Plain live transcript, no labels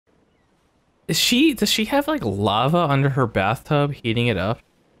Does she have like lava under her bathtub heating it up?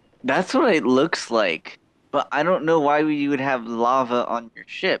 That's what it looks like. But I don't know why you would have lava on your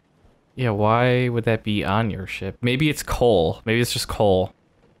ship. Yeah, why would that be on your ship? Maybe it's coal. Maybe it's just coal.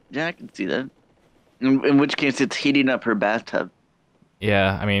 Yeah, I can see that. In which case, it's heating up her bathtub.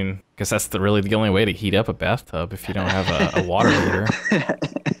 Yeah, I mean, because that's really the only way to heat up a bathtub if you don't have a water heater.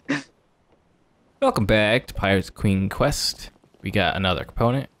 Welcome back to Pirates Queen Quest. We got another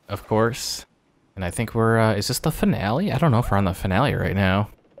component, of course. And I think we're, is this the finale? I don't know if we're on the finale right now.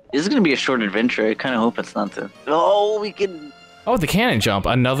 This is going to be a short adventure. I kind of hope it's not the... Oh, we can... Oh, the cannon jump.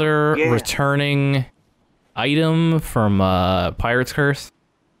 Another returning item from Pirate's Curse.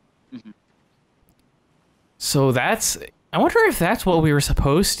 Mm-hmm. So that's... I wonder if that's what we were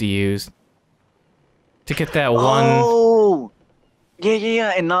supposed to use. To get that one... Oh!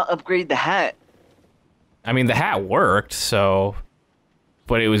 Yeah, and not upgrade the hat. I mean, the hat worked, so...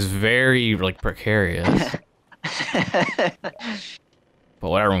 But it was very, like, precarious. But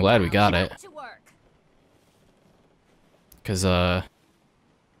whatever, I'm glad we got it. Cause I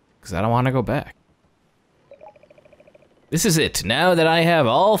don't want to go back. This is it. Now that I have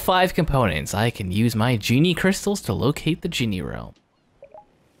all 5 components, I can use my Genie crystals to locate the Genie realm.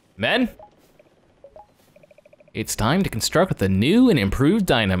 Men, it's time to construct the new and improved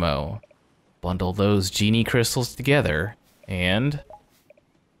dynamo. Bundle those Genie crystals together, and...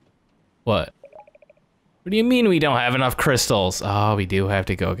 What? What do you mean we don't have enough crystals? Oh, we do have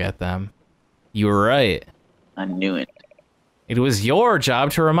to go get them. You were right. I knew it. It was your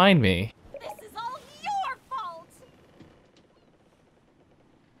job to remind me. This is all your fault!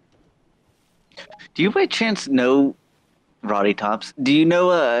 Do you by chance know Roddy Tops? Do you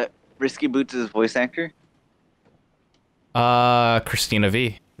know Risky Boots' voice actor? Christina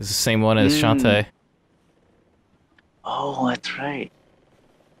V. Is the same one as Shantae. Oh, that's right.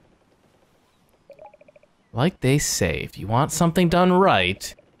 Like they say, if you want something done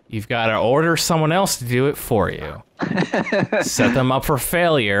right, you've got to order someone else to do it for you. Set them up for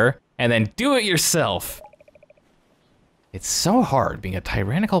failure, and then do it yourself. It's so hard being a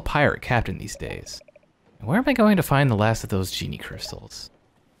tyrannical pirate captain these days. Where am I going to find the last of those Genie crystals?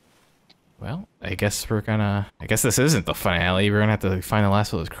 Well, I guess this isn't the finale. We're gonna have to find the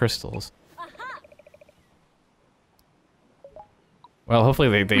last of those crystals. Well, hopefully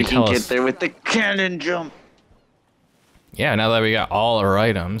they tell us. We can get there with the cannon jump. Yeah, now that we got all our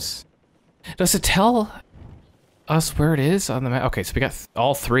items. Does it tell us where it is on the map? Okay, so we got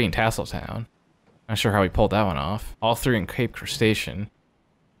all 3 in Tasseltown. Not sure how we pulled that one off. All 3 in Cape Crustacean.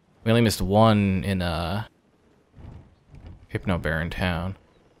 We only missed 1 in Hypno Baron Town.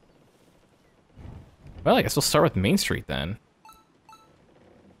 Well, I guess we'll start with Main Street then.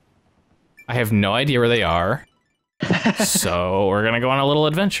 I have no idea where they are. So we're gonna go on a little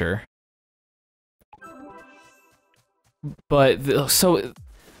adventure. But, so,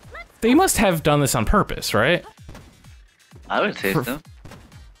 they must have done this on purpose, right? I would say so.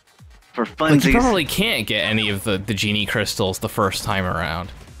 For funsies. Like, you probably can't get any of the Genie crystals the first time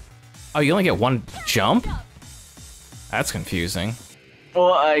around. Oh, you only get 1 jump? That's confusing.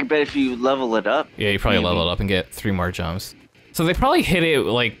 Well, I bet if you level it up. Yeah, you probably level it up and get 3 more jumps. So they probably hit it,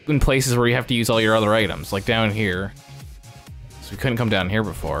 like, in places where you have to use all your other items, like down here. So we couldn't come down here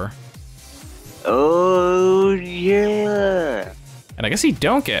before. Oh, yeah. And I guess you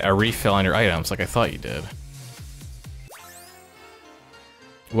don't get a refill on your items like I thought you did.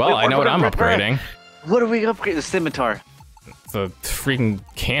 Well, I know what I'm upgrading. What are we upgrading? The scimitar. The freaking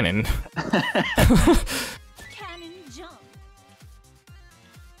cannon. Cannon jump.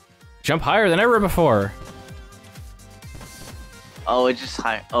 Jump higher than ever before. Oh, it's just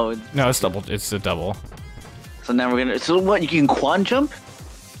high. Oh, No, it's double. It's a double. So now we're gonna. So what? You can quad jump?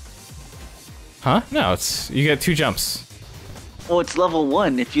 Huh? No, you get 2 jumps. Well, it's level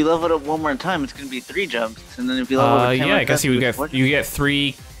 1. If you level it up 1 more time, it's gonna be 3 jumps, and then if you level it 10 yeah, like I guess that, you get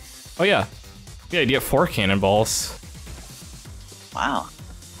 3. Oh yeah, yeah, you get 4 cannonballs. Wow.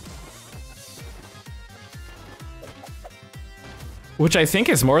 Which I think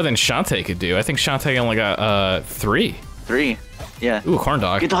is more than Shantae could do. I think Shantae only got 3. 3. Yeah. Ooh, corn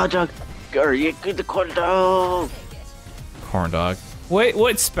dog. Get the hot dog. Or yeah, get the corn dog. Corn dog. Wait,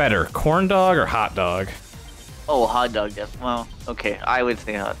 what's better, corn dog or hot dog? Oh, hot dog. Yes. Well, okay. I would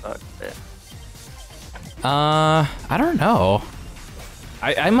say hot dog. But... I don't know.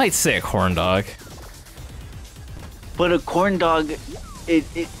 I might say a corn dog. But a corn dog,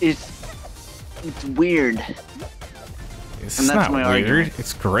 it's weird. It's not weird. Argument.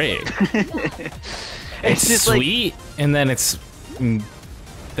 It's great. It's just sweet, like, and then it's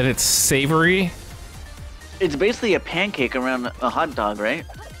savory. It's basically a pancake around a hot dog, right?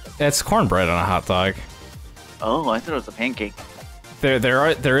 It's cornbread on a hot dog. Oh, I thought it was a pancake.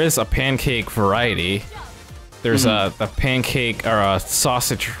 There is a pancake variety. There's a pancake or a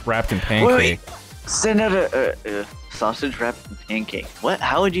sausage wrapped in pancake. Wait. Send out a sausage wrapped in pancake. What?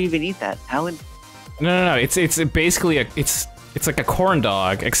 How would you even eat that? How would? No. It's basically it's like a corn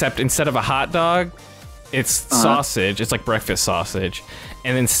dog, except instead of a hot dog, it's sausage. It's like breakfast sausage,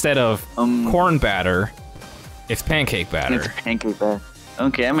 and instead of corn batter, it's pancake batter. It's pancake batter.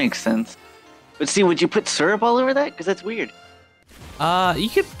 Okay, that makes sense. But see, would you put syrup all over that? Because that's weird. You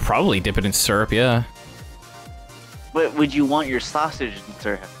could probably dip it in syrup, yeah. But would you want your sausage in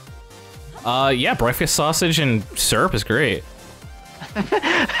syrup? Yeah, breakfast sausage and syrup is great.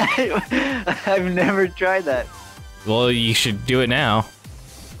 I've never tried that. Well, you should do it now.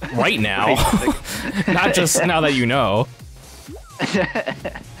 Right now. Not just now that you know.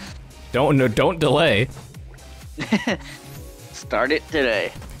 Don't delay. Start it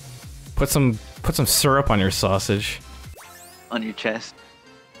today. Put some syrup on your sausage. On your chest.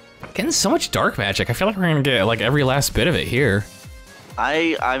 Getting so much dark magic. I feel like we're gonna get like every last bit of it here.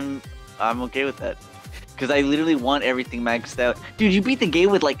 I'm okay with that. Because I literally want everything maxed out. Dude, you beat the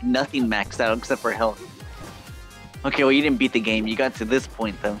game with like nothing maxed out except for health. Okay, well you didn't beat the game. You got to this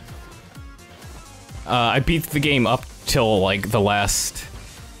point though. I beat the game up till like the last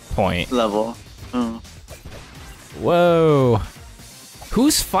point. Level. Whoa.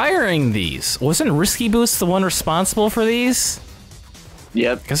 Who's firing these? Wasn't Risky Boots the one responsible for these?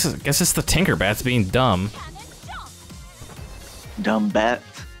 Yep. Guess it's the Tinkerbats being dumb. Dumb bat.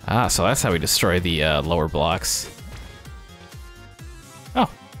 Ah, so that's how we destroy the lower blocks. Oh,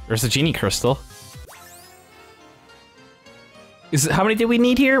 there's a Genie crystal. How many did we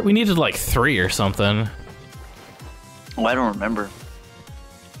need here? We needed like 3 or something. Oh, I don't remember.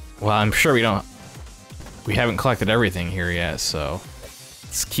 Well, I'm sure we haven't collected everything here yet, so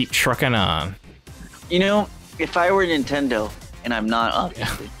let's keep trucking on. You know, if I were Nintendo, and I'm not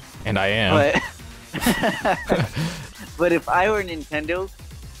obviously. And I am. But if I were Nintendo,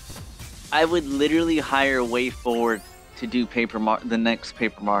 I would literally hire Way Forward to do the next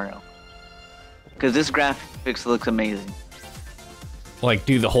Paper Mario. Because this graphics looks amazing. Like,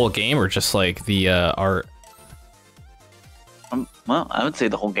 do the whole game or just like the art? Well, I would say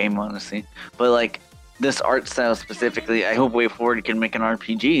the whole game, honestly. But like, this art style specifically, I hope Way Forward can make an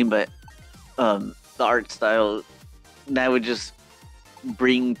RPG, but the art style, that would just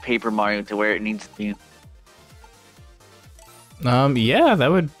bring Paper Mario to where it needs to be. Yeah,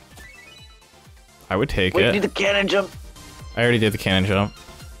 that would... I would take it. Wait, do the cannon jump! I already did the cannon jump.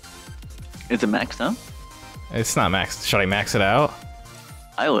 Is it maxed up? It's not maxed. Should I max it out?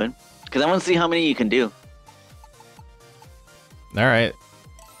 I would. Because I want to see how many you can do. Alright.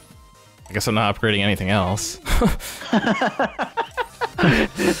 I guess I'm not upgrading anything else.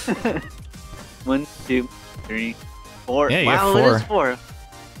 1, 2, 3, 4. Yeah, you wow, got 4. It is 4.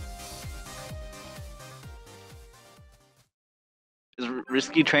 Is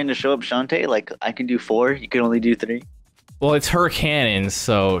Risky trying to show up Shantae? Like, I can do 4, you can only do 3? Well, it's her cannon,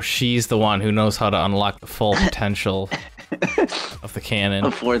 so she's the one who knows how to unlock the full potential of the cannon.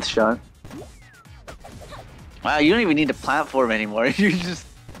 A 4th shot. Wow, you don't even need to platform anymore. You just...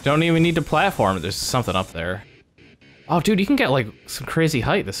 Don't even need to platform. There's something up there. Oh, dude, you can get, like, some crazy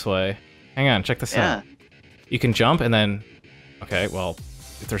height this way. Hang on, check this out. You can jump and then... Okay, well,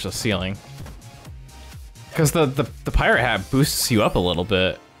 if there's a ceiling. Because the pirate hat boosts you up a little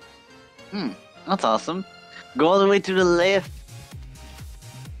bit. That's awesome. Go all the way to the left.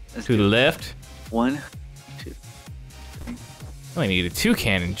 To the left? 1, 2. I only needed 2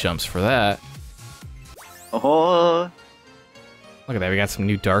 cannon jumps for that. Oh. Look at that, we got some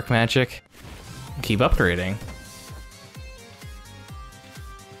new dark magic. Keep upgrading.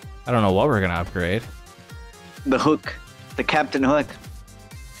 I don't know what we're gonna upgrade. The hook. The Captain Hook.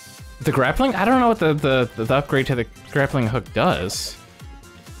 The grappling? I don't know what the upgrade to the grappling hook does.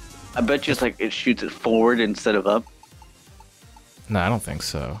 I bet you it's like it shoots it forward instead of up. No, I don't think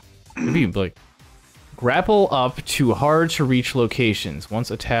so. Maybe like grapple up to hard to reach locations.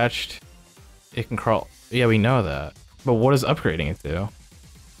 Once attached, it can crawl. Yeah, we know that. But what does upgrading it do?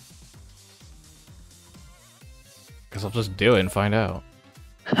 Guess I'll just do it and find out.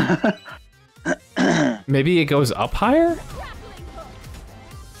 Maybe it goes up higher?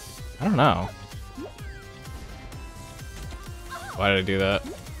 I don't know. Why did I do that?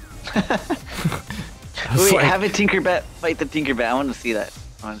 Wait, like... have a Tinkerbat fight the Tinkerbat. I want to see that.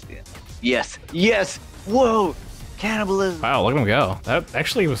 I want to see it. Yes. Yes! Whoa! Cannibalism! Wow, look at him go. That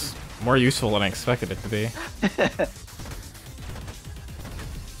actually was more useful than I expected it to be.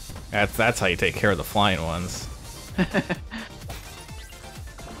 That's how you take care of the flying ones.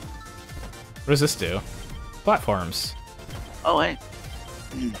 What does this do? Platforms. Oh, hey.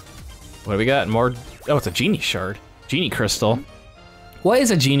 What do we got? More. Oh, it's a genie shard. Genie crystal. What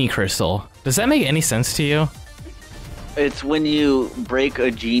is a genie crystal? Does that make any sense to you? It's when you break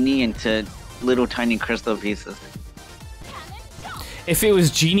a genie into little tiny crystal pieces. If it was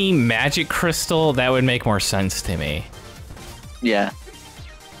genie magic crystal, that would make more sense to me. Yeah.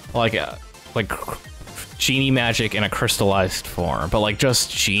 Like genie magic in a crystallized form, but like just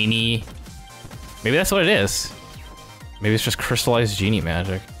genie. Maybe that's what it is. Maybe it's just crystallized genie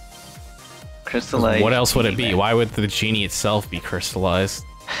magic. Crystallized. What else would it be? magic. Why would the genie itself be crystallized?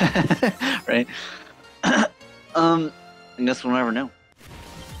 Right. I guess we'll never know.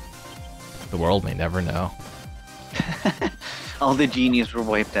 The world may never know. All the genies were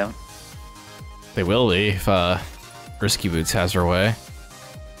wiped out. They will be if Risky Boots has her way.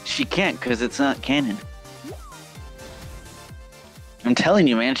 She can't because it's not canon. I'm telling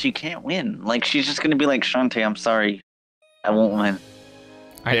you, man, she can't win. Like, she's just gonna be like, Shantae, I'm sorry. I won't win.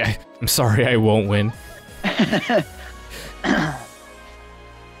 I'm sorry, I won't win. I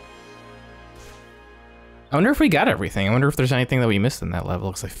wonder if we got everything. I wonder if there's anything that we missed in that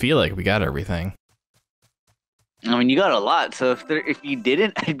level, because I feel like we got everything. I mean, you got a lot, so if you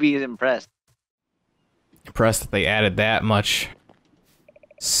didn't, I'd be impressed. Impressed that they added that much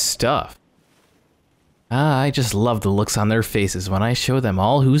stuff. Ah, I just love the looks on their faces when I show them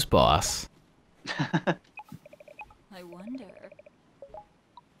all who's boss. I wonder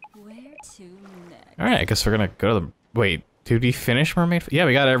where to next. Alright, I guess we're gonna go to the... Wait, did we finish Mermaid? Yeah,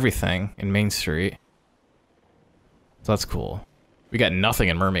 we got everything in Main Street. So that's cool. We got nothing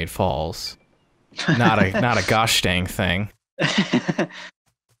in Mermaid Falls. Not a gosh dang thing.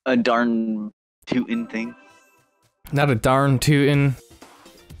 A darn tootin' thing. Not a darn tootin'.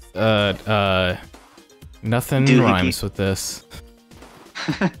 Nothing Doohickey. rhymes with this.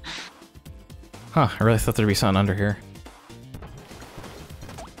 Huh, I really thought there'd be something under here.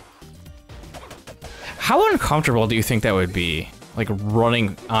 How uncomfortable do you think that would be? Like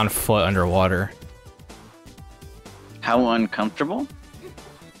running on foot underwater? How uncomfortable?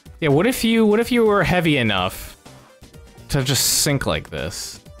 Yeah, what if you were heavy enough to just sink like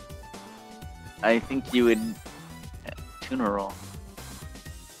this? I think you would tuna roll.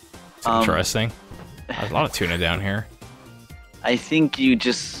 It's interesting. There's a lot of tuna down here. I think you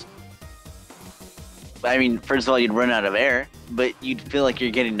just... I mean, first of all, you'd run out of air, but you'd feel like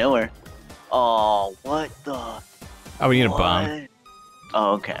you're getting nowhere. Oh, what the... Oh, we need what? a bomb.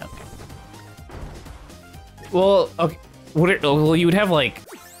 Oh, okay. Well, okay. Well, you would have like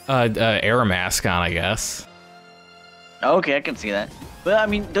air mask on, I guess. Okay, I can see that. But I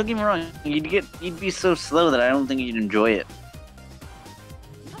mean, don't get me wrong. You'd be so slow that I don't think you'd enjoy it.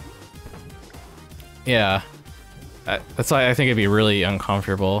 Yeah. That's why I think it'd be really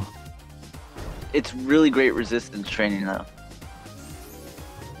uncomfortable. It's really great resistance training, though.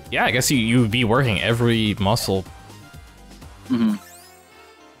 Yeah, I guess you would be working every muscle. Mm-hmm.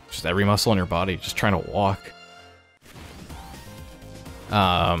 Just every muscle in your body, just trying to walk.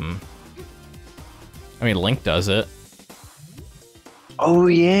 I mean, Link does it. Oh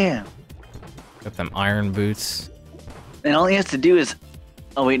yeah. Got them iron boots. And all he has to do is...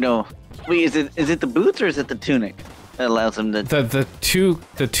 Oh wait, no. Wait, is it the boots or is it the tunic that allows him to...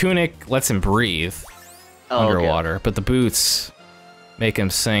 The tunic lets him breathe underwater, but the boots make him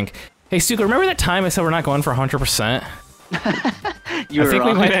sink. Hey, Tsuko, remember that time I said we're not going for 100%? I think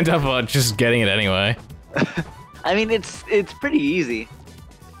we might end up just getting it anyway. I mean, it's pretty easy.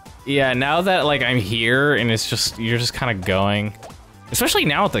 Yeah, now that like I'm here and it's just you're just kind of going, especially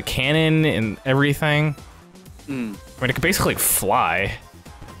now with the cannon and everything. I mean, it can basically fly.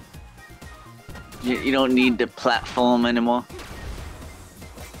 You don't need to platform anymore.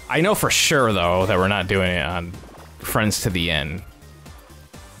 I know for sure though that we're not doing it on Friends to the End.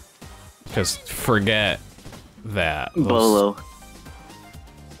 Just forget that. Bolo.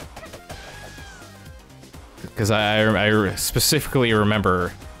 Because I specifically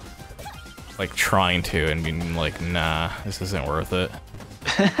remember like trying to and being like, nah, this isn't worth it.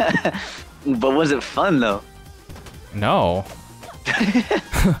 But was it fun though? No.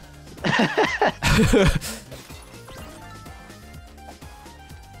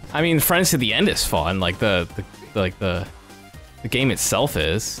 I mean, Friends to the End is fun. Like the game itself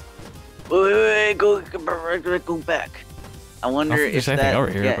is. Wait, go back. I wonder if that. Over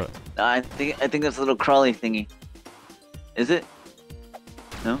here, yeah, but... I think that's a little crawly thingy. Is it?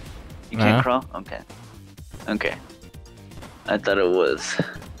 No, you can't crawl. Okay. Okay. I thought it was.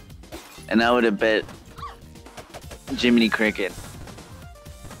 And I would have bet Jiminy Cricket.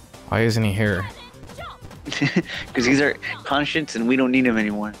 Why isn't he here? Because he's our conscience and we don't need him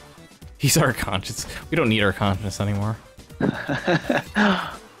anymore. He's our conscience. We don't need our conscience anymore.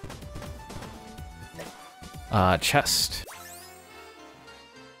 Chest.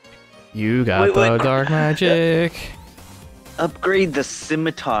 You got the dark magic. Upgrade the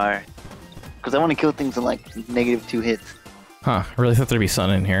scimitar. Because I want to kill things in like -2 hits. Huh, I really thought there'd be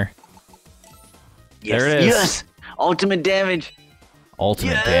something in here. Yes. There it is. Yes! Ultimate damage!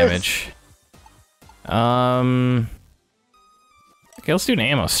 Ultimate damage. Okay, let's do an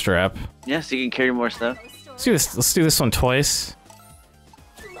ammo strap. Yeah, so you can carry more stuff. Let's do this. Let's do this one twice.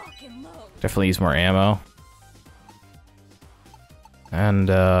 Definitely use more ammo. And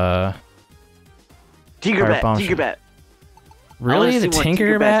Tinkerbat. Really, the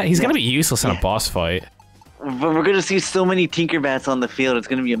Tinkerbat? He's gonna be Yeah. useless in a boss fight. But we're gonna see so many Tinkerbats on the field. It's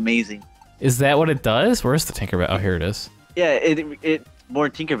gonna be amazing. Is that what it does? Where's the Tinkerbat? Oh, here it is. Yeah, it more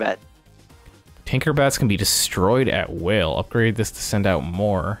Tinkerbat. Tinkerbats can be destroyed at will. Upgrade this to send out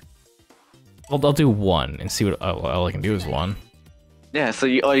more. Well, I'll do one and see what. Oh, all I can do is one. Yeah, so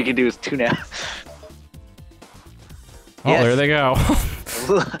all you can do is 2 now. Oh, Yes. there they go.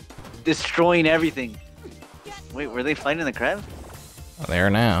 Destroying everything. Wait, were they fighting the crab? Oh, they are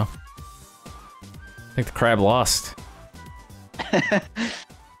now. I think the crab lost.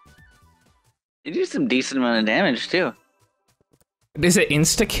 You do some decent amount of damage too. Is it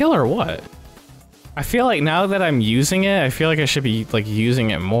insta-kill or what? I feel like now that I'm using it, I feel like I should be like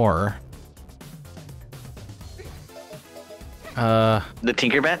using it more. The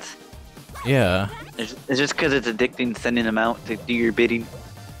Tinkerbats? Yeah. It's just because it's addicting sending them out to do your bidding.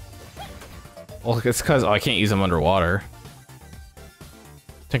 Well, it's because I can't use them underwater.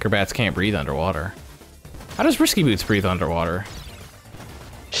 Tinkerbats can't breathe underwater. How does Risky Boots breathe underwater?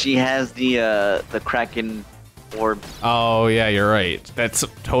 She has the Kraken orb. Oh yeah, you're right. That's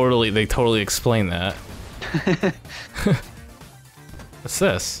totally, they totally explain that. What's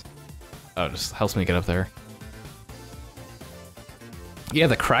this? Oh, it just helps me get up there. Yeah,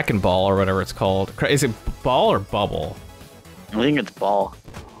 the Kraken ball or whatever it's called. Is it ball or bubble? I think it's ball.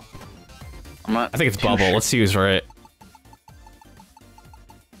 I'm not. I think it's too bubble. sure. Let's use right.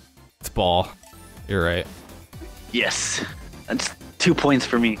 It's ball. You're right. Yes, that's 2 points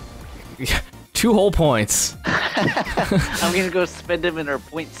for me. 2 whole points. I'm gonna go spend them in our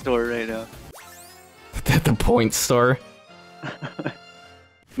point store right now. At the point store.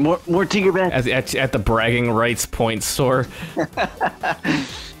 More Tinkerbats. At the bragging rights point store.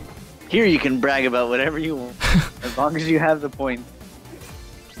 Here you can brag about whatever you want, as long as you have the point.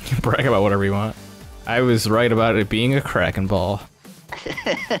 Brag about whatever you want. I was right about it being a Kraken ball.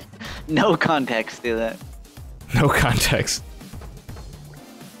 No context to that. No context.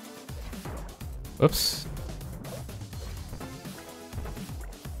 Whoops.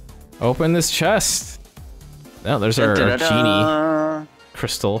 Open this chest. No, there's our Genie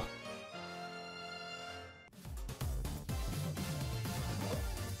crystal.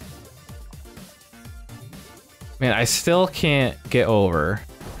 Man, I still can't get over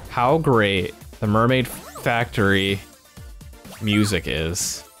how great the Mermaid Factory music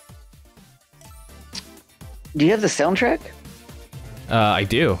is. Do you have the soundtrack? I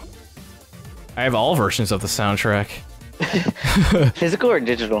do. I have all versions of the soundtrack. Physical or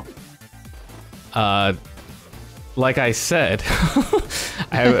digital? Like I said,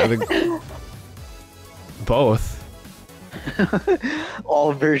 I have both.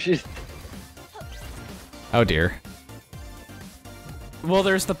 All versions. Oh dear. Well,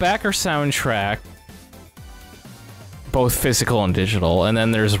 there's the backer soundtrack, both physical and digital, and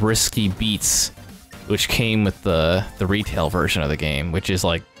then there's Risky Beats, which came with the retail version of the game, which is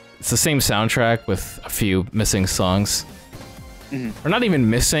like, it's the same soundtrack with a few missing songs. Or not even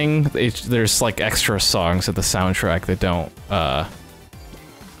missing, there's like extra songs at the soundtrack that don't,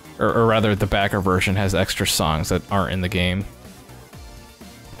 or rather the backer version has extra songs that aren't in the game.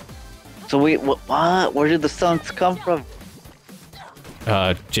 So wait, what? Where did the songs come from?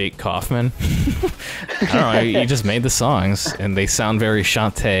 Jake Kaufman. I don't know, he just made the songs, and they sound very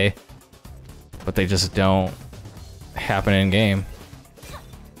Shantae, but they just don't happen in game.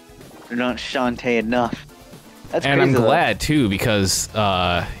 They're not Shantae enough. That's And crazy, I'm glad too, because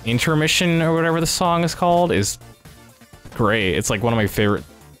Intermission or whatever the song is called is great. It's like one of my favorite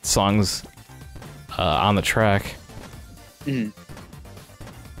songs on the track. Oh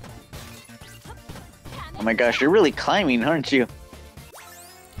my gosh, you're really climbing, aren't you?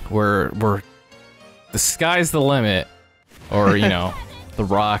 We're the sky's the limit, or you know, the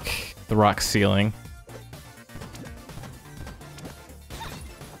rock ceiling.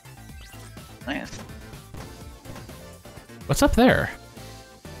 Nice. What's up there?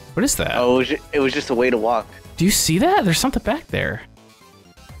 What is that? Oh, it was just a way to walk. Do you see that? There's something back there.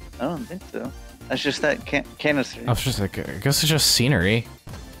 I don't think so. That's just that canister. I was just like, I guess it's just scenery.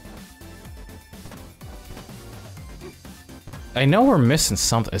 I know we're missing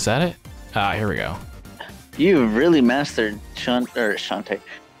something. Is that it? Ah, here we go. You really mastered Shantae.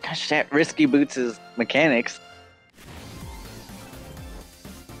 Gosh, that Risky Boots' mechanics.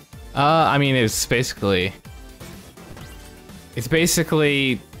 I mean, it's basically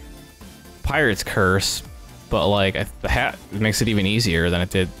Pirate's Curse, but like the hat makes it even easier than it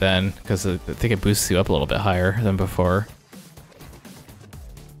did then, because I think it boosts you up a little bit higher than before.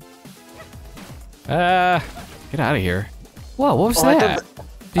 Get out of here! Whoa, what was that?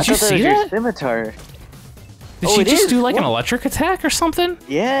 Did you see that? Scimitar. Did she just do like an electric attack or something?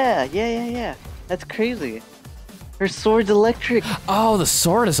 Yeah. That's crazy. Her sword's electric. Oh, the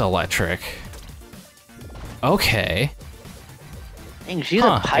sword is electric. Okay. Dang, she's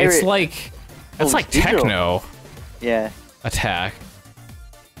a pirate. It's like that's like techno. Yeah. Attack.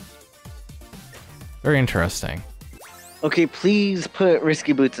 Very interesting. Okay, please put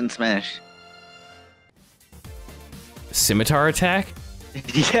Risky Boots in Smash. Scimitar attack?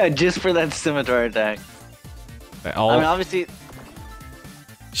 Yeah, just for that scimitar attack. I mean, obviously,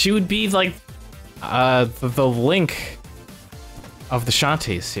 she would be like the Link of the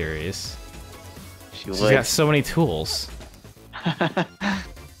Shantae series. She's got so many tools.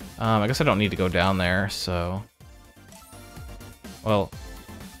 I guess I don't need to go down there, so. Well.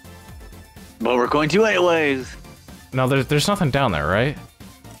 But we're going to anyways. No, there's nothing down there, right?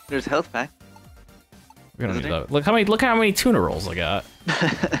 There's health pack. We don't need that. Look how many tuna rolls I got.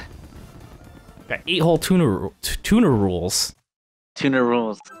 Got 8 whole tuna rolls. Tuna rules.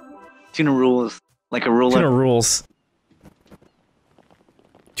 Tuna rules. Like a ruler. Tuna rules.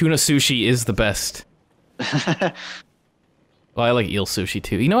 Tuna sushi is the best. Well, I like eel sushi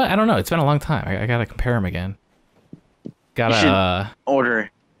too. You know what? I don't know. It's been a long time. I gotta compare them again. Gotta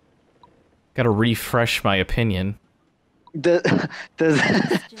Gotta refresh my opinion. Gotta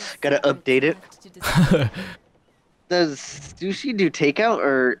update it. Does sushi do takeout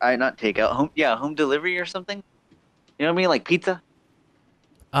or not takeout? Home delivery or something? You know what I mean? Like pizza?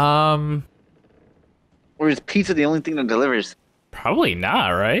 Or is pizza the only thing that delivers? Probably not,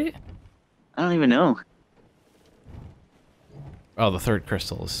 right? I don't even know. Oh, the third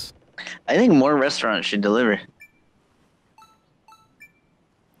crystals. I think more restaurants should deliver.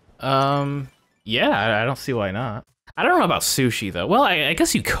 Yeah, I don't see why not. I don't know about sushi though. Well, I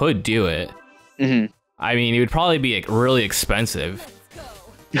guess you could do it. Mm-hmm. I mean, it would probably be like, really expensive.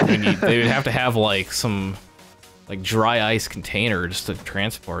 I mean, they would have to have like some like dry ice container just to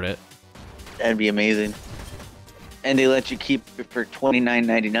transport it. That'd be amazing. And they let you keep it for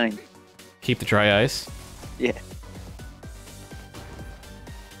 $29.99. Keep the dry ice? Yeah.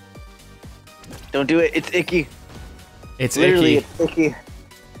 Don't do it. It's icky. It's Literally, icky. It's icky.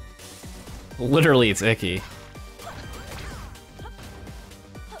 Literally, it's icky.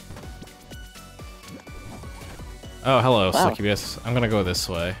 Oh, hello, wow. Succubus. I'm gonna go this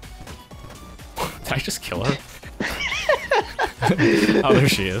way. Did I just kill her? Oh, there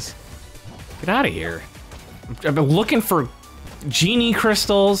she is. Get out of here. I've been looking for Genie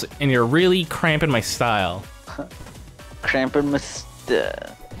crystals, and you're really cramping my style. Cramping my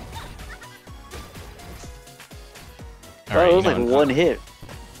stuff. Oh, Right, it was like one hit.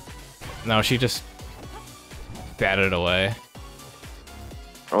 No, she just batted it away.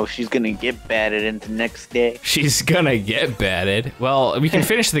 Oh, she's gonna get batted into next day. She's gonna get batted. Well, we can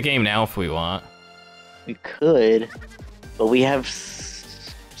finish the game now if we want. We could, but we have...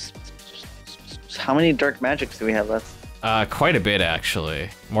 How many dark magics do we have left? Quite a bit, actually.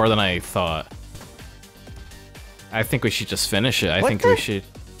 More than I thought. I think we should just finish it. I think we should...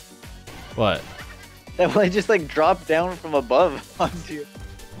 What? That one just like dropped down from above onto you.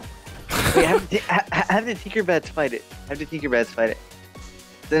 Wait, have the Tinkerbats fight it. Have the Tinkerbats fight it.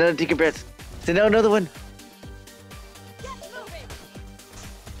 Send out Tinkerbats. Send out another one.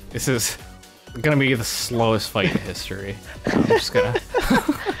 This is gonna be the slowest fight in history. I'm just gonna...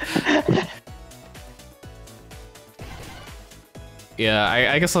 Yeah,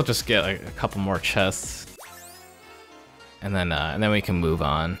 I guess I'll just get like, a couple more chests. And then we can move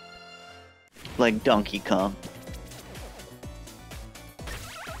on. Like Donkey Kong.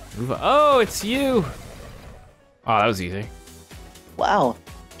 Move on. Oh, it's you! Oh, that was easy. Wow.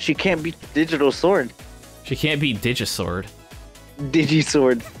 She can't beat the digital sword. She can't beat Digisword.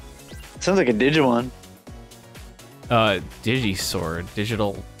 Digisword. Sounds like a Digimon. Digisword.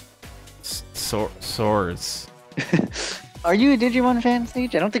 Digital swords. Are you a Digimon fan,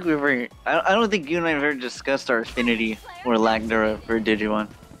 Sage? I don't think we ever... I don't think you and I have ever discussed our affinity or lack thereof for Digimon.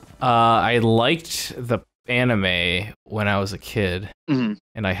 I liked the anime when I was a kid, Mhm.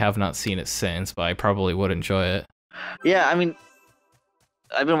 and I have not seen it since, but I probably would enjoy it. Yeah, I mean,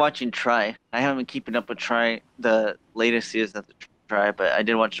 I've been watching Try. I haven't been keeping up with Try, the latest season of the Try, but I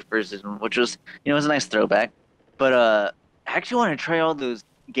did watch the first season, which was, it was a nice throwback. But I actually want to try all those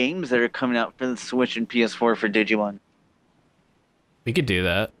games that are coming out for the Switch and PS4 for Digimon. We could do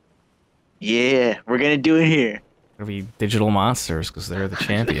that. Yeah, we're gonna do it here. It'll be digital monsters because they're the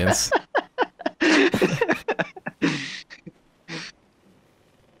champions.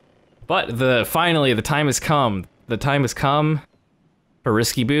 But finally, the time has come. The time has come for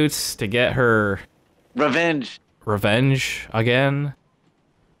Risky Boots to get her Revenge. revenge again.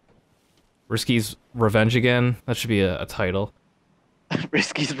 Risky's revenge again. That should be a title.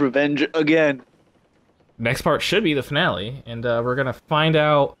 Risky's revenge again. Next part should be the finale, and we're gonna find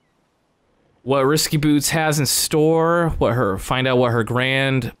out what Risky Boots has in store. Find out what her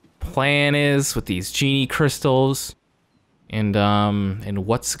grand plan is with these genie crystals, and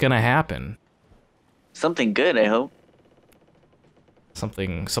what's gonna happen. Something good, I hope.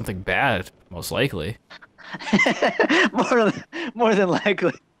 Something bad, most likely. More than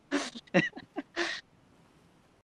likely.